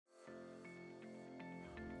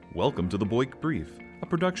Welcome to the Boyk Brief, a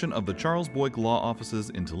production of the Charles Boyk Law offices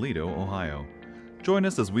in Toledo, Ohio. Join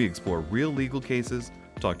us as we explore real legal cases,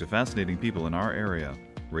 talk to fascinating people in our area,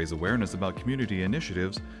 raise awareness about community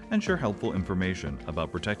initiatives, and share helpful information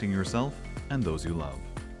about protecting yourself and those you love.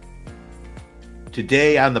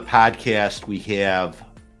 Today on the podcast, we have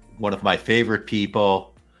one of my favorite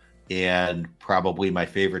people and probably my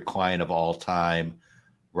favorite client of all time,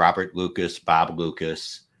 Robert Lucas, Bob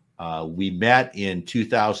Lucas. We met in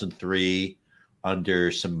 2003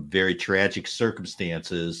 under some very tragic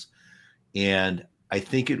circumstances, and I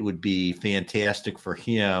think it would be fantastic for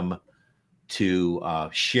him to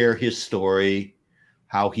share his story,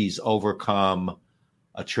 how he's overcome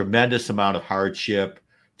a tremendous amount of hardship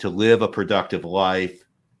to live a productive life.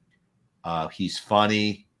 He's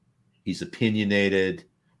funny, he's opinionated,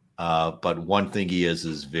 but one thing he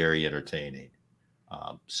is very entertaining.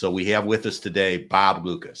 So we have with us today Bob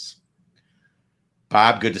Lucas.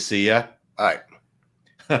 Bob, good to see you. Hi.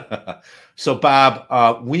 So,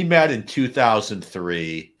 Bob, we met in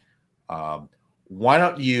 2003. Why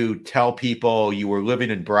don't you tell people you were living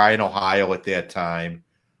in Bryan, Ohio at that time?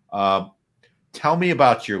 Tell me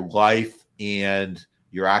about your life and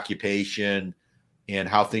your occupation and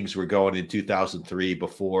how things were going in 2003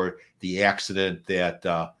 before the accident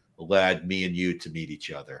that led me and you to meet each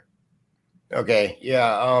other. Okay.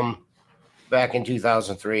 Yeah. Back in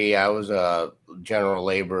 2003, I was a general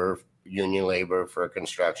laborer, union laborer for a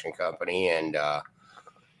construction company. And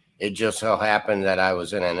it just so happened that I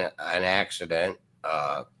was in an accident.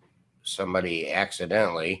 Somebody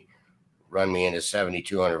accidentally run me into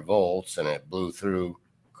 7,200 volts and it blew through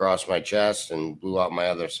across my chest and blew out my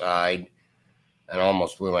other side and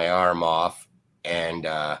almost blew my arm off. And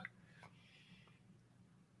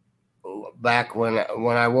back when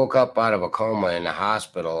I woke up out of a coma in the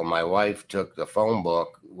hospital, my wife took the phone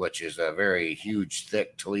book, which is a very huge,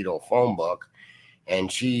 thick Toledo phone book,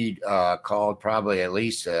 and she called probably at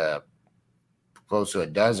least close to a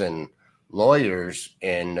dozen lawyers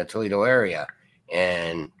in the Toledo area.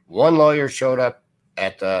 And one lawyer showed up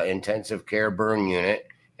at the intensive care burn unit,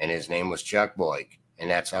 and his name was Chuck Boyk. And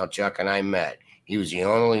that's how Chuck and I met. He was the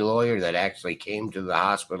only lawyer that actually came to the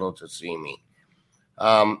hospital to see me.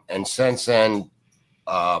 And since then,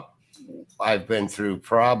 I've been through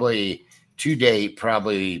probably to date,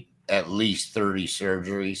 probably at least 30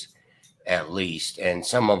 surgeries, at least, and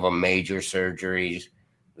some of them major surgeries.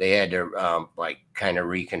 They had to kind of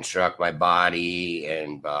reconstruct my body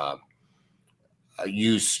and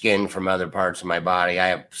use skin from other parts of my body. I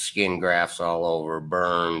have skin grafts all over,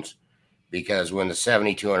 burns, because when the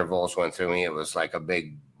 7,200 volts went through me, it was like a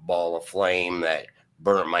big ball of flame that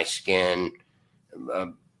burnt my skin.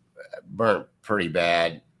 Burnt pretty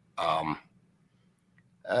bad.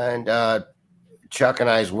 And Chuck and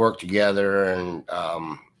I's worked together and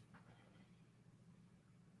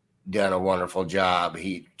done a wonderful job.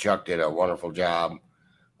 Chuck did a wonderful job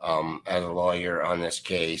as a lawyer on this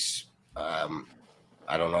case. I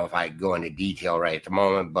don't know if I go into detail right at the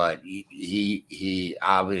moment, but he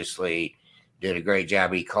obviously did a great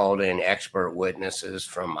job. He called in expert witnesses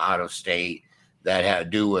from out of state that had to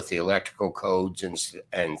do with the electrical codes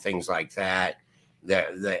and things like that,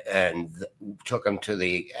 and took them to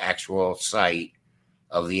the actual site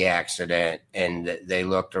of the accident, and they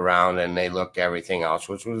looked around and they looked everything else,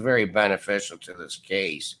 which was very beneficial to this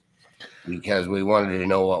case because we wanted to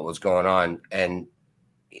know what was going on. And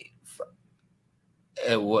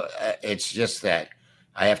it's just that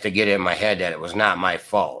I have to get in my head that it was not my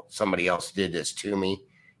fault. Somebody else did this to me,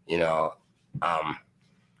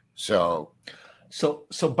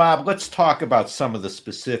 So Bob, let's talk about some of the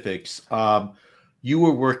specifics. You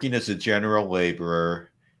were working as a general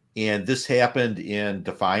laborer, and this happened in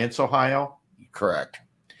Defiance, Ohio? Correct.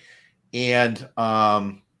 And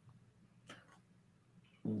why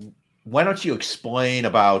don't you explain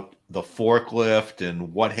about the forklift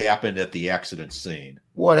and what happened at the accident scene?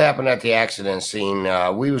 What happened at the accident scene?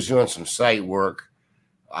 We was doing some site work.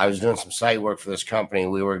 I was doing some site work for this company.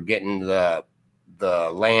 We were getting the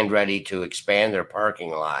land ready to expand their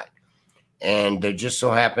parking lot. And it just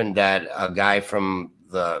so happened that a guy from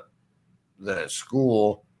the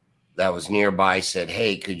school that was nearby said,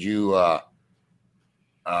 "Hey, could you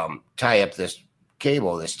tie up this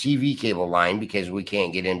cable, this TV cable line, because we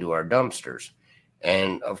can't get into our dumpsters?"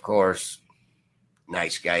 And of course,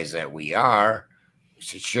 nice guys that we are, we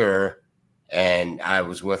said, sure. And I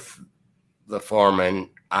was with the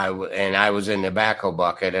foreman. I was in the backhoe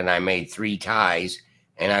bucket, and I made 3 ties,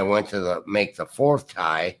 and I went to make the 4th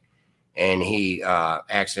tie, and he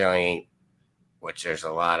accidentally, which there's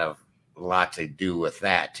a lot to do with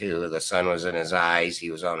that too. The sun was in his eyes. He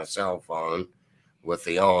was on a cell phone, with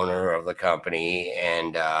the owner of the company,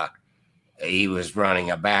 and he was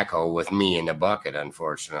running a backhoe with me in the bucket,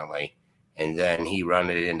 unfortunately. And then he run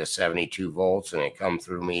it into 72 volts, and it come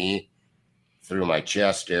through me, through my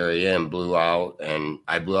chest area, and blew out. And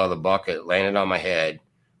I blew out of the bucket, landed on my head.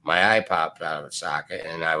 My eye popped out of the socket,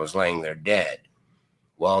 and I was laying there dead.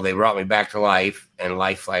 Well, they brought me back to life, and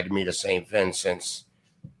life flighted me to St. Vincent's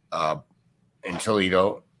in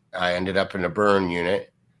Toledo. I ended up in the burn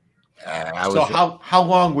unit. How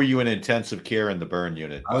long were you in intensive care in the burn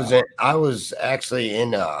unit? I was actually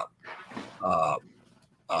in a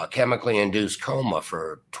chemically induced coma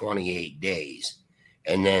for 28 days.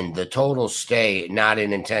 And then the total stay, not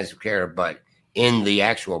in intensive care, but in the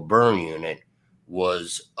actual burn unit,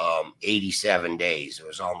 was 87 days. It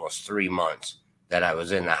was almost 3 months that I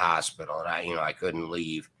was in the hospital, and I couldn't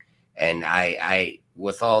leave. And I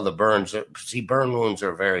with all the burns, see, burn wounds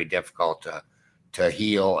are very difficult to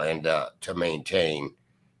heal and to maintain.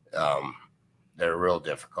 They're real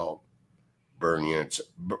difficult. Burn units,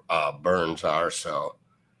 burns are. So,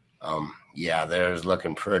 yeah, there's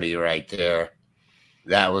looking pretty right there.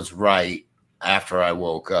 That was right after I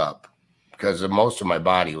woke up, because most of my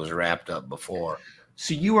body was wrapped up before.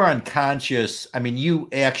 So you were unconscious. I mean, you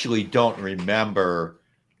actually don't remember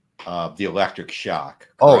the electric shock.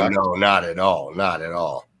 Correct? Oh, no, not at all. Not at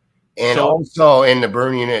all. And also in the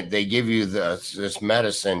burn unit, they give you this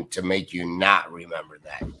medicine to make you not remember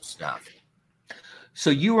that stuff. So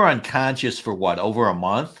you were unconscious for what, over a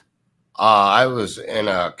month? I was in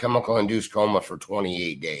a chemical-induced coma for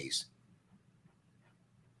 28 days.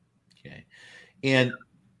 Okay. And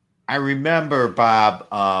I remember, Bob,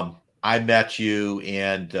 I met you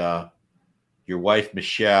and your wife,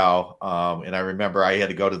 Michelle, and I remember I had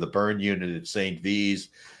to go to the burn unit at St. V's,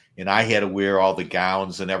 and I had to wear all the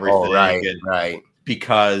gowns and everything. Oh, right.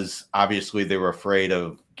 Because obviously they were afraid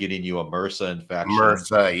of getting you a MRSA infection.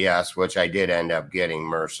 MRSA, yes, which I did end up getting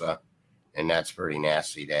MRSA, and that's pretty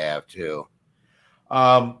nasty to have too.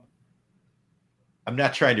 I'm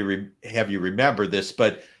not trying to have you remember this,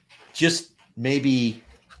 but just maybe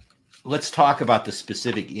let's talk about the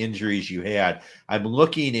specific injuries you had. I'm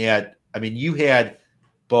looking at, you had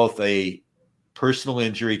both a personal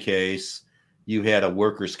injury case, you had a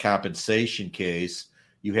workers' compensation case,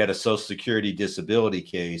 you had a Social Security disability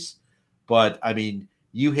case, but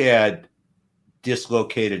you had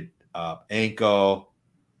dislocated ankle,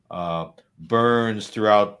 burns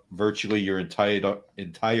throughout virtually your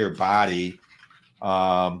entire body,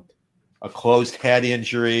 a closed head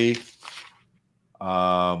injury.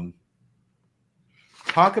 Talk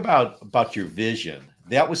about your vision.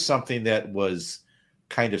 That was something that was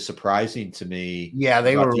kind of surprising to me. Yeah,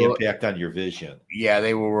 they were the impact on your vision. Yeah,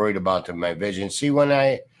 they were worried about my vision. See, when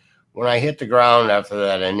I hit the ground after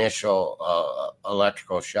that initial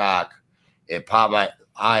electrical shock, it popped my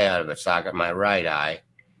eye out of its socket, my right eye,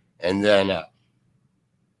 and then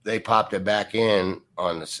they popped it back in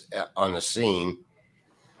on the scene.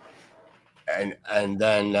 And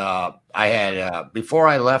then I had before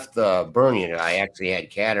I left the burn unit, I actually had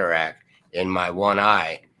cataract in my one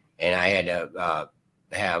eye, and I had to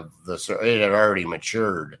have it had already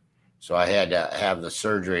matured, so I had to have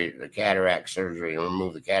the cataract surgery, and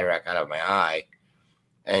remove the cataract out of my eye.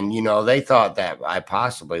 And they thought that I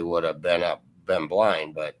possibly would have been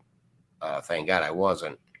blind, but thank God I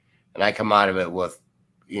wasn't. And I come out of it with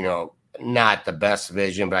not the best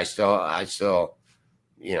vision, but I still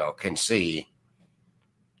can see.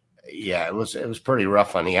 Yeah, it was pretty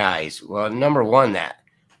rough on the eyes. Well, number one, that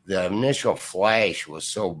the initial flash was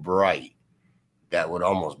so bright that would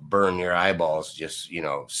almost burn your eyeballs, just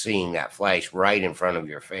seeing that flash right in front of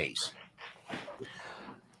your face.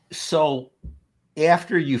 So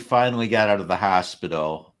after you finally got out of the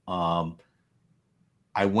hospital,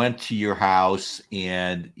 I went to your house,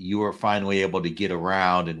 and you were finally able to get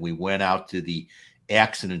around, and we went out to the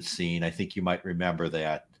accident scene. I think you might remember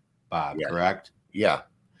that, Bob, yeah. Correct? Yeah.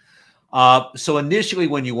 So initially,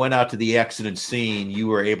 when you went out to the accident scene, you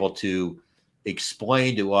were able to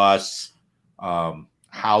explain to us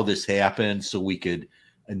how this happened, so we could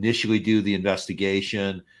initially do the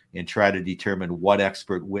investigation and try to determine what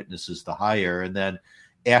expert witnesses to hire. And then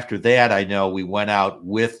after that, I know we went out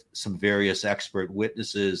with some various expert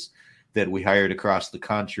witnesses that we hired across the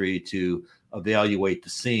country to evaluate the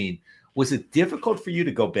scene. Was it difficult for you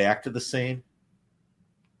to go back to the scene?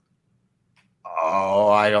 Oh,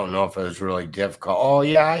 I don't know if it was really difficult. Oh,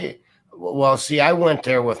 yeah. I went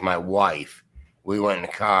there with my wife. We went in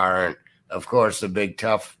the car, and of course, the big,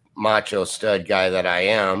 tough, macho stud guy that I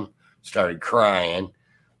am started crying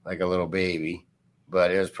like a little baby.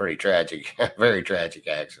 But it was pretty tragic, very tragic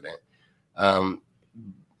accident.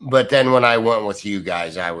 But then when I went with you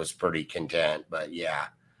guys, I was pretty content. But yeah,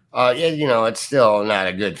 it's still not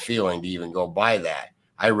a good feeling to even go by that.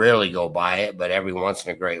 I rarely go by it, but every once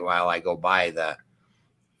in a great while I go by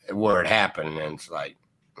where it happened, and it's like,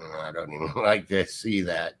 I don't even like to see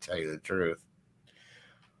that, tell you the truth.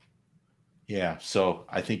 Yeah, so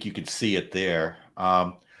I think you could see it there.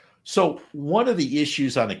 So one of the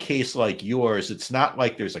issues on a case like yours, it's not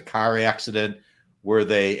like there's a car accident where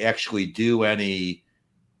they actually do any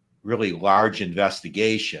really large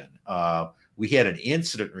investigation. We had an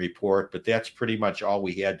incident report, but that's pretty much all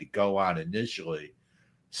we had to go on initially.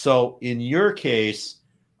 So in your case,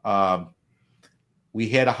 we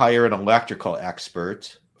had to hire an electrical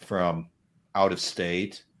expert from out of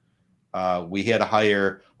state. We had to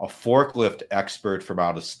hire a forklift expert from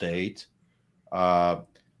out of state.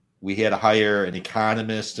 We had to hire an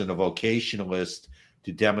economist and a vocationalist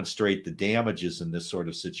to demonstrate the damages in this sort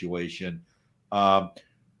of situation.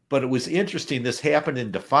 But it was interesting. This happened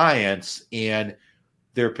in Defiance, and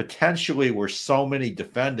there potentially were so many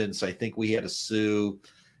defendants. I think we had to sue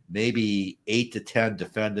maybe 8 to 10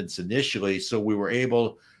 defendants initially. So we were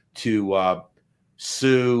able to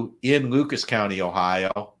sue in Lucas County,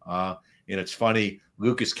 Ohio. And it's funny,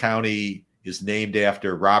 Lucas County is named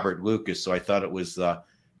after Robert Lucas. So I thought it was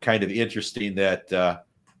kind of interesting that,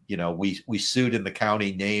 we sued in the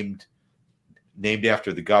county named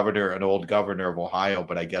after the governor, an old governor of Ohio,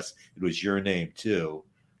 but I guess it was your name too.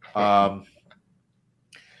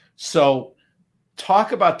 So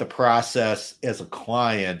talk about the process as a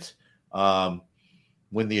client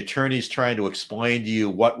when the attorney's trying to explain to you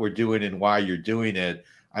what we're doing and why you're doing it.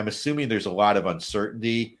 I'm assuming there's a lot of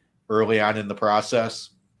uncertainty early on in the process.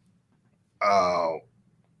 Oh,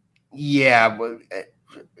 yeah, but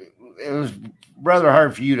it was rather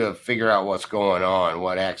hard for you to figure out what's going on,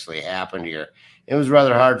 what actually happened here. It was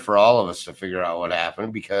rather hard for all of us to figure out what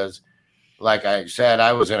happened because, like I said,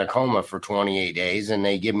 I was in a coma for 28 days, and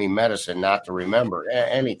they give me medicine not to remember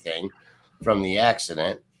anything from the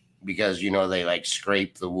accident because, they like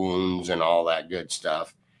scrape the wounds and all that good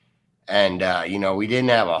stuff. And, we didn't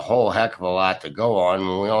have a whole heck of a lot to go on.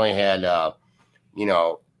 We only had,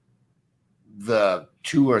 the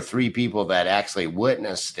 2 or 3 people that actually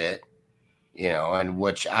witnessed it, and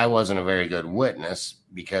which I wasn't a very good witness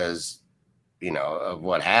because, of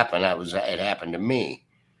what happened. It happened to me.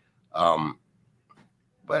 But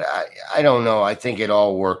I don't know. I think it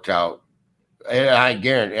all worked out. I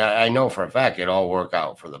guarantee, I know for a fact it all worked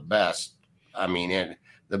out for the best. I mean,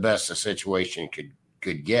 the best the situation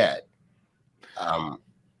could get.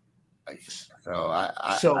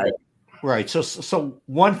 Right. So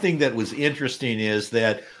one thing that was interesting is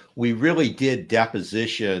that we really did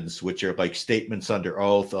depositions, which are like statements under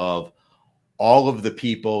oath of all of the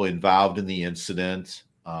people involved in the incident,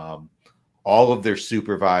 all of their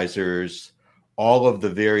supervisors, all of the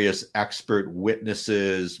various expert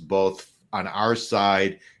witnesses, both on our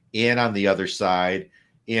side and on the other side.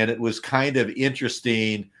 And it was kind of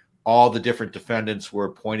interesting. All the different defendants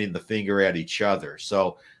were pointing the finger at each other.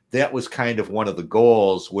 So that was kind of one of the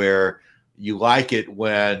goals where you like it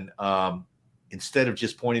when instead of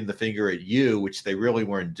just pointing the finger at you, which they really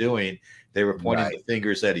weren't doing, they were pointing the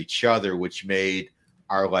fingers at each other, which made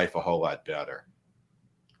our life a whole lot better.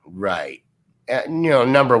 Right.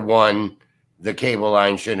 Number one, the cable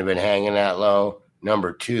line shouldn't have been hanging that low.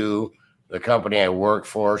 Number two, the company I work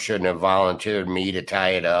for shouldn't have volunteered me to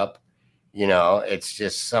tie it up. It's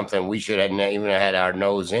just something we should have even had our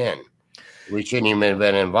nose in. We shouldn't even have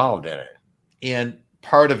been involved in it. And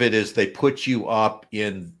part of it is they put you up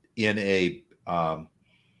in a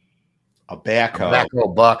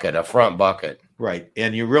backhoe bucket, a front bucket. Right.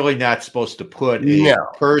 And you're really not supposed to put a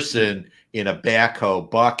person in a backhoe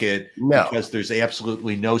bucket because there's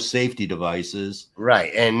absolutely no safety devices.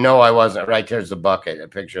 Right. And no, I wasn't. Right there's the bucket, a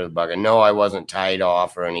picture of the bucket. No, I wasn't tied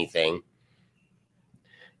off or anything.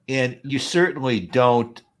 And you certainly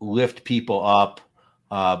don't lift people up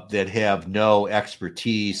that have no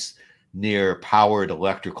expertise near powered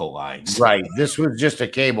electrical lines. Right. This was just a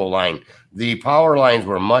cable line. The power lines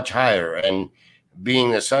were much higher. And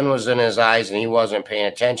being the sun was in his eyes and he wasn't paying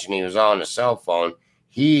attention, he was on the cell phone.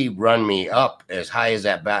 He run me up as high as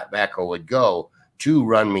that backhoe would go to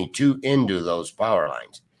run me into those power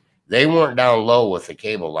lines. They weren't down low with the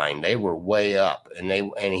cable line. They were way up. And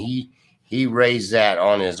he raised that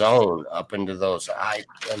on his own up into those high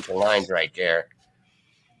potential lines right there.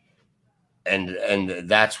 And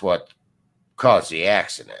that's what caused the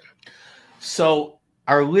accident. So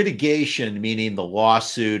our litigation, meaning the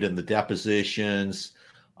lawsuit and the depositions,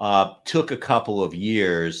 took a couple of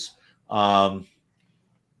years.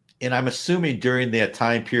 And I'm assuming during that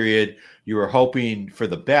time period, you were hoping for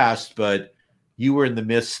the best, but you were in the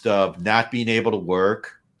midst of not being able to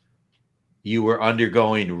work. You were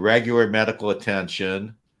undergoing regular medical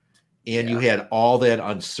attention, and you had all that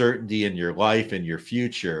uncertainty in your life and your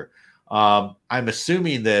future. I'm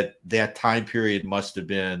assuming that that time period must have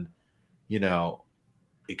been,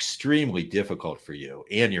 extremely difficult for you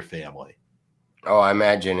and your family. Oh, I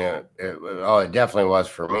imagine it definitely was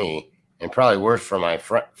for me, and probably worse for my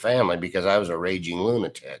family because I was a raging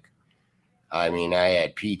lunatic. I mean, I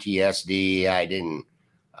had PTSD. I didn't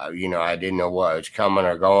know what was coming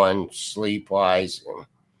or going sleep wise.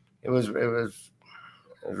 It was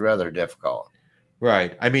rather difficult.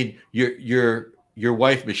 Right. I mean, your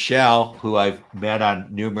wife Michelle, who I've met on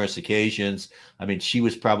numerous occasions, I mean, she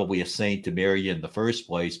was probably a saint to marry you in the first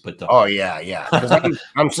place. But oh yeah, because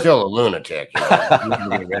I'm still a lunatic. You can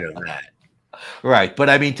get rid of that. Right, but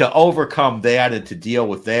I mean, to overcome that and to deal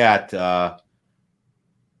with that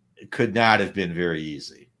could not have been very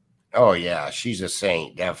easy. Oh yeah, she's a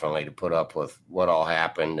saint, definitely, to put up with what all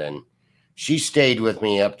happened, and she stayed with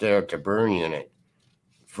me up there at the burn unit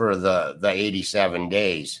for the 87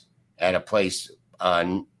 days at a place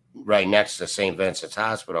right next to St. Vincent's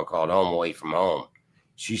Hospital called Home Away from Home.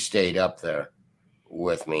 She stayed up there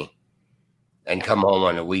with me and come home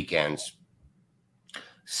on the weekends.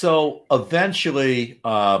 So eventually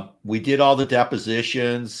we did all the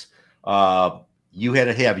depositions. You had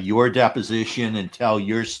to have your deposition and tell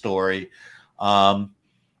your story.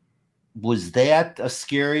 Was that a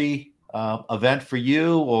scary event for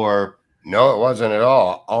you, or? No, it wasn't at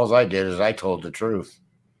all. All I did is I told the truth.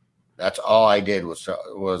 That's all I did was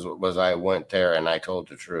I went there and I told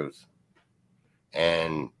the truth.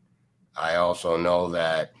 And I also know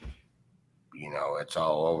that, it's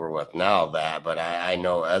all over with now but I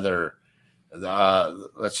know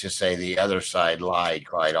let's just say the other side lied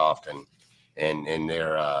quite often in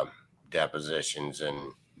their depositions. And,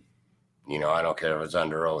 I don't care if it's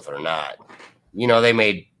under oath or not. They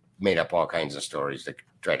made up all kinds of stories to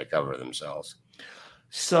try to cover themselves.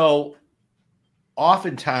 So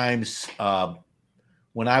oftentimes,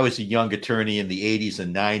 when I was a young attorney in the 80s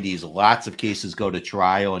and 90s, lots of cases go to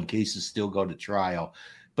trial and cases still go to trial,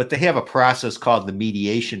 but they have a process called the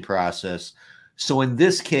mediation process. So in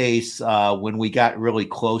this case, when we got really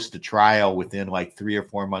close to trial, within like 3 or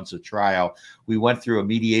 4 months of trial, we went through a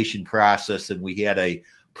mediation process, and we had a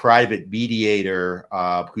private mediator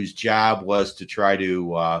whose job was to try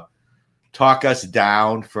to talk us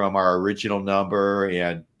down from our original number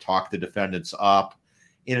and talk the defendants up.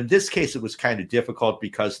 And in this case, it was kind of difficult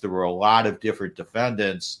because there were a lot of different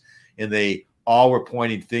defendants, and they all were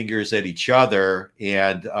pointing fingers at each other,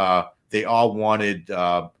 and they all wanted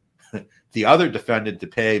the other defendant to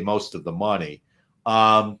pay most of the money.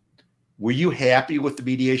 Were you happy with the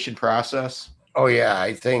mediation process? Oh yeah,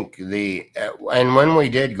 I think and when we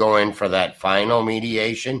did go in for that final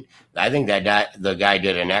mediation, I think that the guy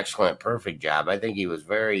did an excellent, perfect job. I think he was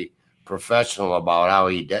very professional about how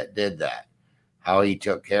he did that, how he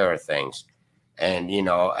took care of things, and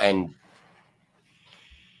and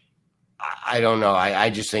I don't know. I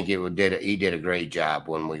just think he did a great job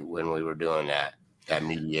when we were doing that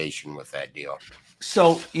mediation with that deal.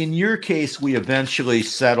 So in your case, we eventually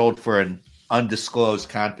settled for an undisclosed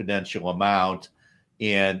confidential amount,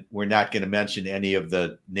 and we're not going to mention any of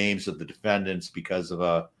the names of the defendants because of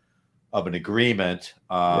an agreement.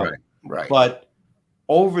 Right. But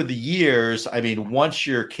over the years, I mean, once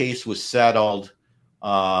your case was settled,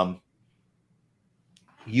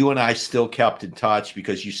 you and I still kept in touch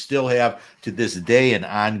because you still have to this day an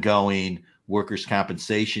ongoing workers'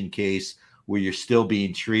 compensation case where you're still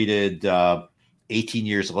being treated 18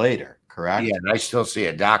 years later, correct? Yeah, and I still see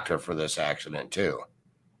a doctor for this accident too.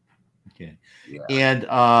 Okay. Yeah. And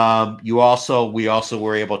we also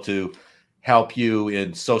were able to help you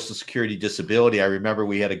in Social Security disability. I remember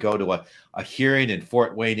we had to go to a hearing in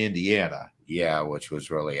Fort Wayne, Indiana. Yeah, which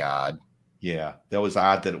was really odd. Yeah, that was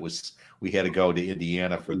odd that we had to go to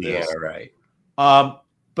Indiana for this. Yeah, right.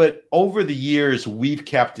 But over the years, we've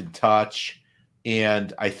kept in touch,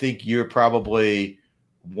 and I think you're probably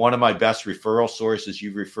one of my best referral sources.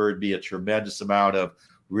 You've referred me a tremendous amount of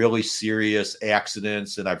really serious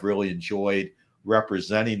accidents, and I've really enjoyed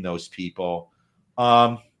representing those people.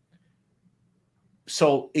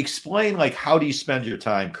 So explain, how do you spend your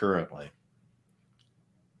time currently?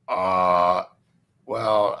 Well,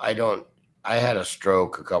 I had a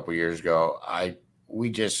stroke a couple years ago.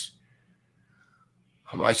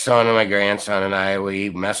 My son and my grandson and I, we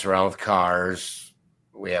mess around with cars.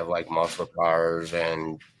 We have muscle cars,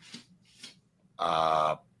 and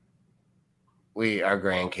our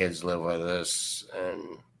grandkids live with us,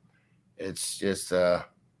 and it's just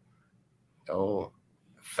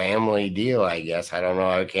family deal, I guess. I don't know.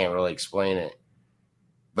 I can't really explain it.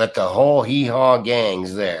 But the whole hee-haw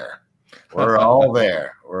gang's there. We're all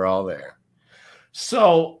there. We're all there.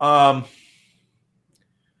 So,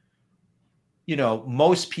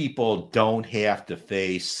 most people don't have to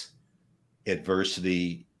face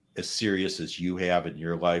adversity as serious as you have in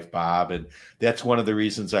your life, Bob. And that's one of the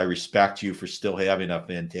reasons I respect you for still having a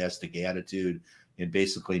fantastic attitude and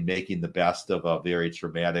basically making the best of a very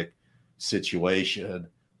traumatic situation.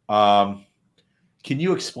 Can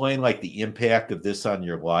you explain like the impact of this on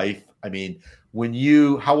your life? I mean,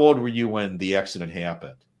 how old were you when the accident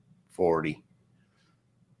happened? 40.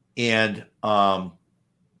 And I'm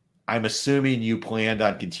assuming you planned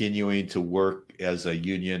on continuing to work as a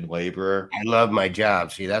union laborer. I love my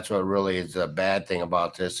job. See, that's what really is a bad thing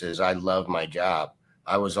about this is I love my job.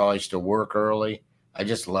 I was always to work early. I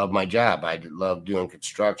just love my job. I love doing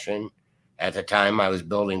construction. At the time, I was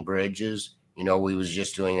building bridges. We was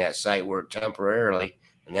just doing that site work temporarily,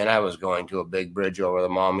 and then I was going to a big bridge over the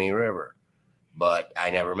Maumee River, but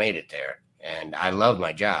I never made it there. And I love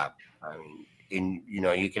my job. I mean,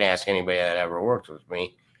 you can ask anybody that ever worked with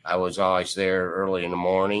me. I was always there early in the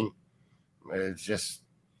morning. It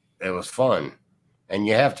was fun, and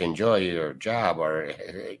you have to enjoy your job, or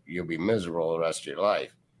you'll be miserable the rest of your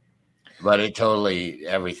life. But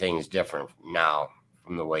everything's different now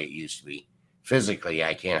from the way it used to be. Physically,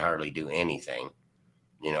 I can't hardly do anything.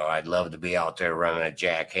 I'd love to be out there running a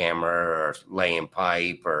jackhammer or laying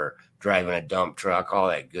pipe or driving a dump truck, all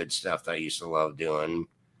that good stuff that I used to love doing.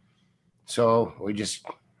 So we just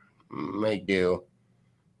make do.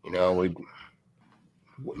 We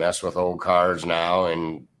mess with old cars now,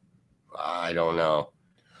 and I don't know.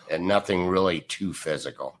 And nothing really too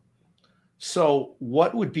physical. So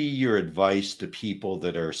what would be your advice to people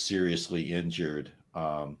that are seriously injured?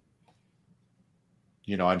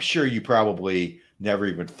 I'm sure you probably never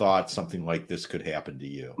even thought something like this could happen to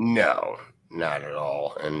you. No, not at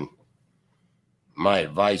all. And my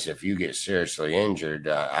advice, if you get seriously injured,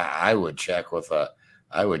 I would check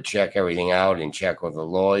everything out and check with a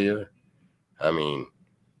lawyer. I mean,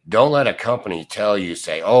 don't let a company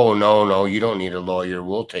say, oh, no, you don't need a lawyer.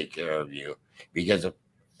 We'll take care of you. Because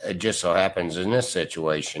it just so happens in this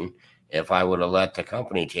situation, if I would have let the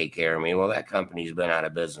company take care of me, well, that company's been out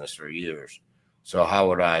of business for years. So how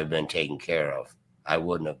would I have been taken care of? I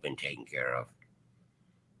wouldn't have been taken care of.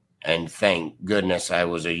 And thank goodness I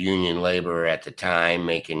was a union laborer at the time,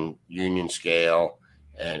 making union scale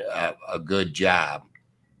and a good job,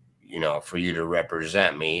 for you to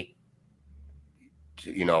represent me,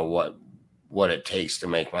 what it takes to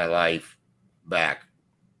make my life back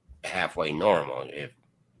halfway normal,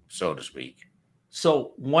 so to speak.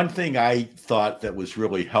 So one thing I thought that was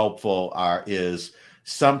really helpful is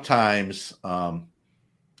sometimes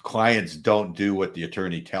clients don't do what the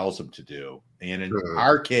attorney tells them to do. And in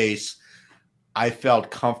our case, I felt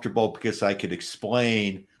comfortable because I could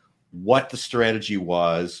explain what the strategy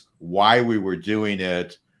was, why we were doing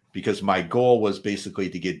it, because my goal was basically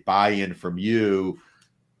to get buy-in from you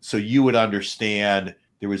so you would understand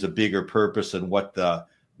there was a bigger purpose and what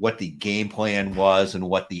the game plan was and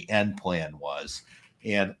what the end plan was.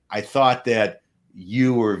 And I thought that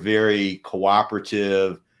you were very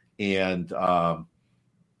cooperative and,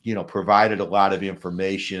 provided a lot of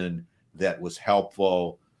information that was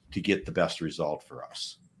helpful to get the best result for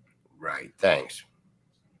us. Right. Thanks.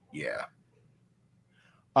 Yeah.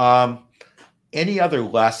 Any other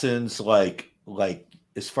lessons like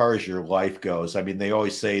as far as your life goes? I mean, they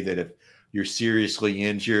always say that if you're seriously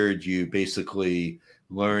injured, you basically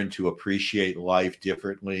learn to appreciate life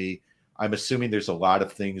differently. I'm assuming there's a lot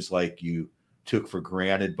of things like you took for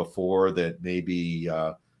granted before that maybe you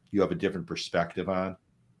have a different perspective on.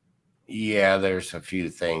 Yeah, there's a few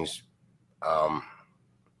things. I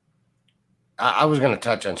was going to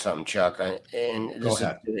touch on something, Chuck, and this is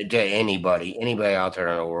to anybody out there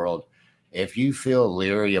in the world. If you feel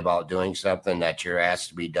leery about doing something that you're asked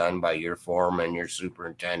to be done by your foreman, your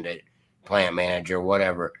superintendent, plant manager,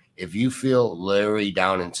 whatever, if you feel leery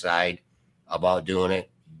down inside about doing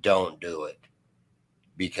it, don't do it.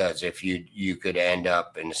 Because if you could end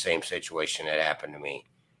up in the same situation that happened to me.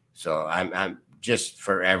 So I'm just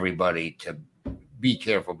for everybody to be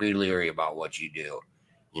careful, be leery about what you do.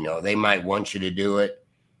 They might want you to do it,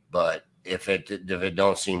 but if it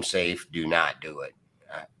don't seem safe, do not do it.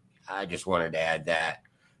 I just wanted to add that.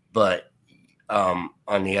 But on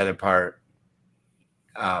the other part,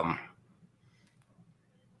 oh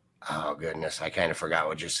goodness, I kind of forgot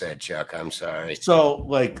what you said, Chuck. I'm sorry. So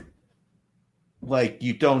like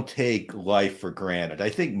you don't take life for granted. I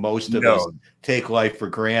think most of us take life for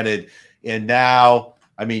granted. And now,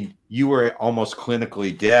 I mean, you were almost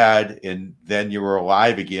clinically dead, and then you were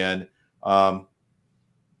alive again.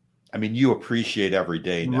 I mean, you appreciate every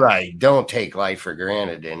day now. Right. Don't take life for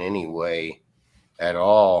granted in any way at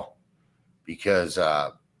all, because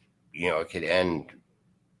it could end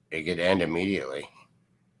immediately.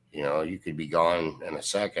 You could be gone in a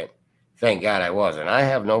second. Thank God I wasn't. I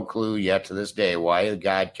have no clue yet to this day why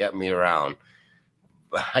God kept me around.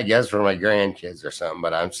 I guess for my grandkids or something,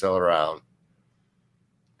 but I'm still around.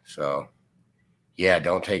 So, yeah,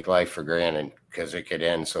 don't take life for granted, because it could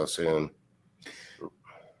end so soon.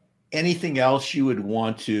 Anything else you would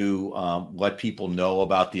want to let people know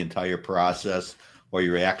about the entire process or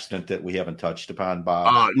your accident that we haven't touched upon,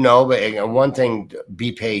 Bob? No, but one thing,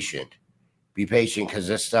 be patient. Be patient, because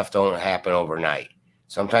this stuff don't happen overnight.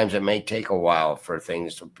 Sometimes it may take a while for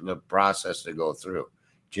the process to go through.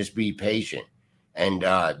 Just be patient, and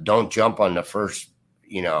don't jump on the first,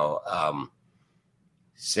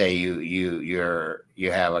 say you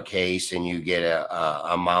have a case and you get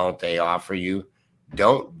a amount they offer you.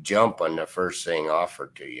 Don't jump on the first thing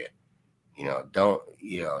offered to you. Don't,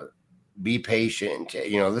 be patient.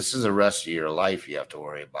 This is the rest of your life you have to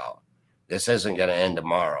worry about. This isn't going to end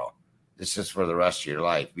tomorrow. This is for the rest of your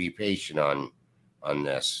life. Be patient on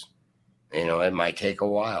this. It might take a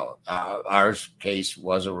while. Our case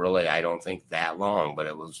wasn't really, I don't think, that long, but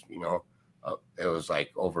it was, it was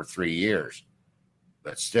like over 3 years.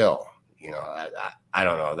 But still, I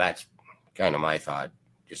don't know. That's kind of my thought.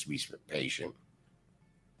 Just be patient.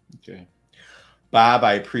 Okay. Bob,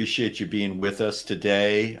 I appreciate you being with us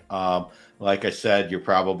today. Like I said, you're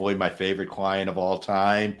probably my favorite client of all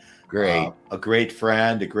time. Great. A great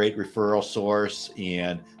friend, a great referral source,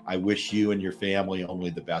 and I wish you and your family only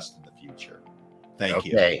the best in the future. Thank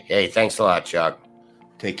you. Okay. Hey, thanks a lot, Chuck.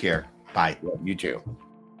 Take care. Bye. You too.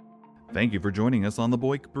 Thank you for joining us on the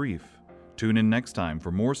Boyk Brief. Tune in next time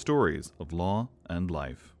for more stories of law and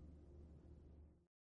life.